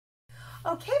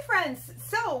Okay, friends,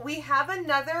 so we have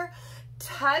another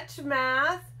Touch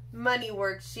Math money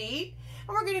worksheet, and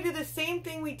we're going to do the same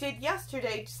thing we did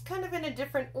yesterday, just kind of in a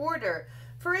different order.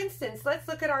 For instance, let's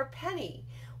look at our penny,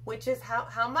 which is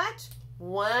how much?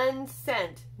 1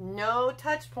 cent, no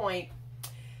touch point.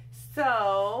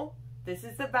 So this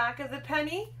is the back of the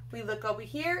penny. We look over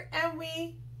here and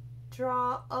we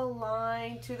draw a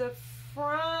line to the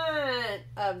front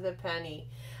of the penny.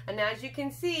 And as you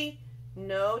can see,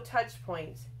 no touch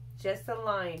points, just a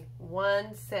line,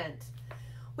 1 cent.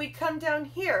 We come down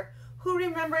here. Who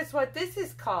remembers what this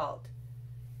is called?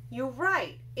 You're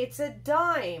right, it's a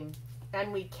dime.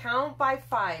 And we count by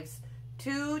fives,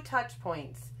 2 touch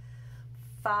points.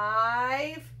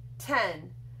 5,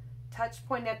 10. Touch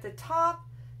point at the top,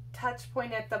 touch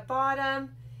point at the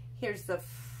bottom. Here's the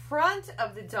front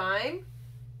of the dime.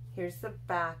 Here's the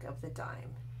back of the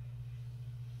dime.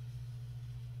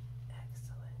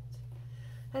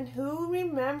 And who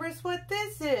remembers what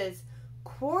this is?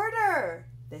 Quarter.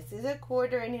 This is a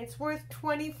quarter and it's worth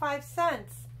 25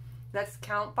 cents. Let's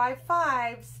count by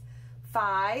fives.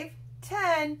 5,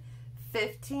 10,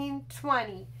 15,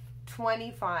 20,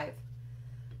 25.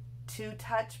 2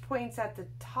 touch points at the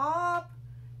top,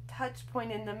 touch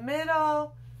point in the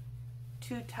middle,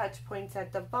 2 touch points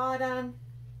at the bottom.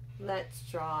 Let's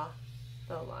draw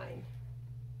the line.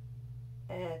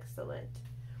 Excellent.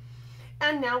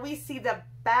 And now we see the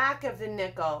back of the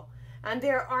nickel, and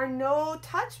there are no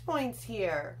touch points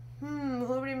here.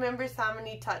 Who remembers how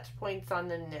many touch points on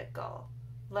the nickel?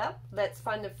 Well, let's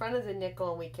find the front of the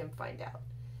nickel and we can find out.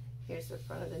 Here's the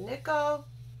front of the nickel.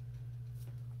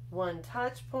 1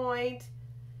 touch point.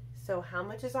 So how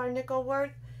much is our nickel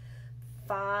worth?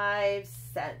 5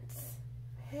 cents.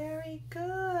 Very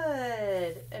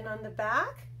good. And on the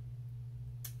back?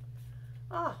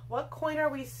 What coin are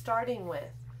we starting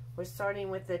with? We're starting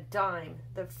with the dime,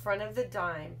 the front of the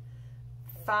dime.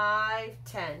 5,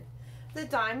 10. The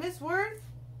dime is worth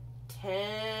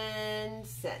 10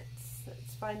 cents.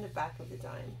 Let's find the back of the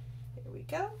dime. Here we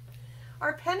go.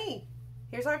 Our penny.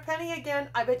 Here's our penny again.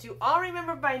 I bet you all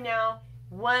remember by now,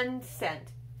 1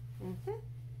 cent.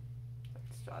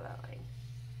 Let's draw that line.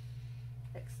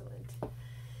 Excellent.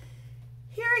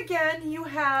 Here again, you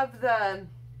have the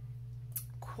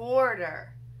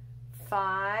quarter.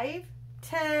 5,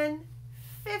 10,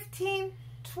 15,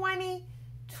 20,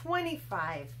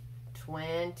 25.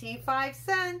 25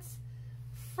 cents.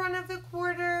 Front of the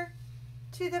quarter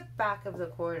to the back of the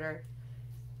quarter.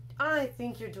 I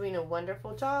think you're doing a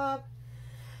wonderful job.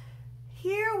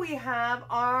 Here we have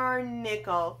our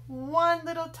nickel. 1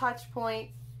 little touch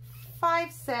point,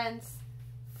 5 cents.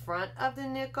 Front of the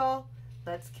nickel.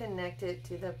 Let's connect it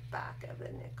to the back of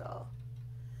the nickel.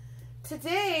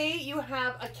 Today you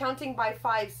have a counting by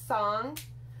 5 song.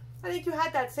 I think you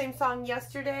had that same song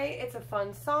yesterday. It's a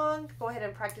fun song. Go ahead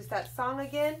and practice that song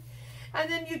again. And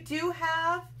then you do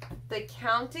have the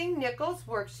Counting Nickels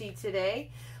worksheet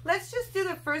today. Let's just do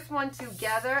the first one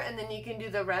together and then you can do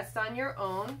the rest on your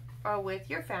own or with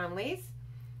your families.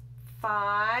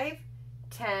 5,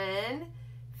 10,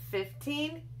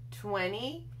 15,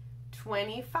 20,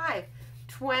 25.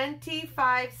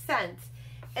 25 cents.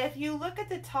 If you look at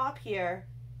the top here,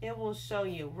 it will show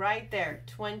you right there,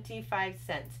 25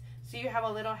 cents. So you have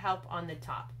a little help on the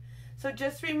top. So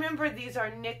just remember, these are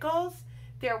nickels.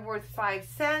 They're worth 5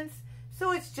 cents.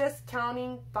 So it's just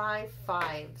counting by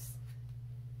fives.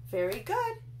 Very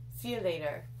good. See you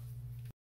later.